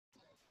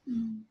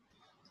Mm.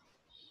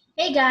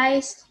 Hey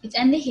guys, it's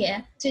Andy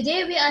here.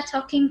 Today we are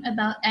talking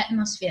about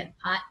atmosphere,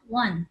 part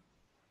 1.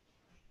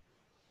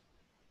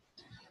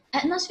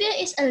 Atmosphere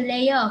is a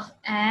layer of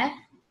air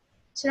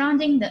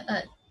surrounding the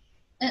Earth.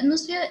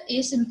 Atmosphere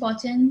is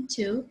important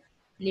to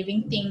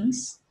living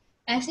things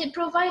as it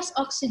provides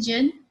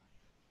oxygen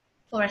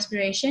for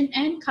respiration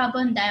and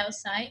carbon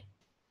dioxide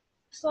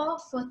for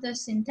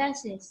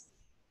photosynthesis.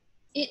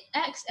 It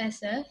acts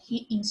as a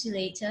heat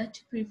insulator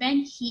to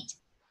prevent heat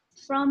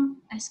from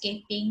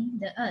escaping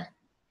the Earth.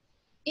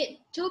 It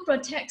too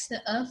protects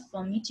the Earth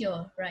from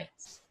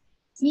meteorites.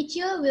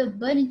 Meteor will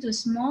burn into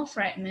small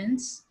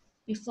fragments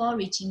before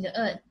reaching the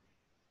Earth.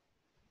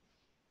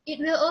 It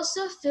will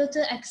also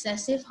filter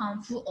excessive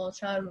harmful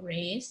ultra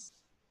rays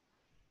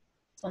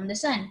from the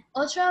sun.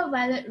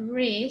 Ultraviolet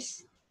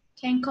rays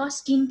can cause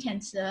skin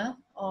cancer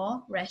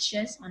or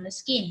rashes on the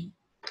skin.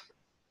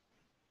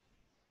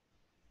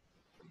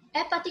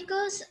 Air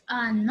particles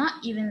are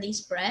not evenly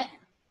spread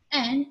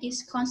and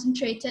is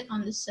concentrated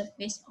on the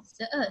surface of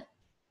the Earth.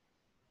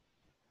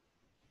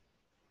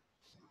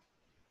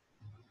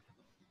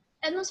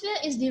 Atmosphere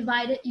is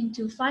divided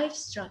into 5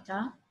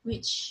 strata,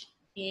 which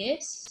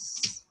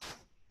is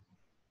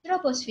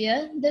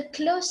troposphere, the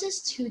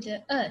closest to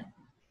the Earth.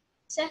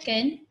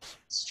 Second,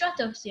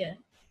 stratosphere.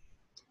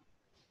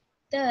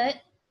 Third,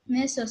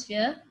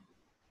 mesosphere.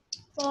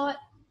 Fourth,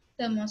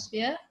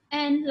 thermosphere.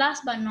 And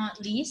last but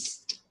not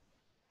least,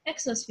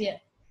 exosphere,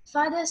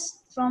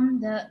 farthest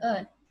from the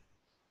Earth.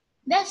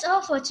 That's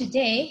all for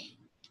today.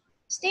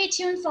 Stay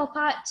tuned for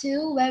part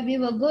 2 where we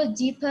will go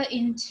deeper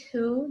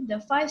into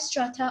the 5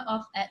 strata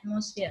of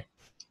atmosphere.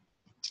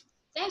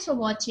 Thanks for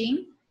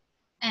watching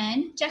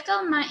and check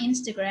out my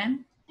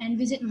Instagram and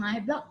visit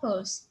my blog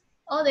post.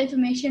 All the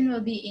information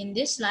will be in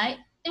this slide.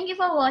 Thank you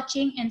for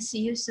watching and see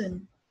you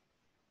soon.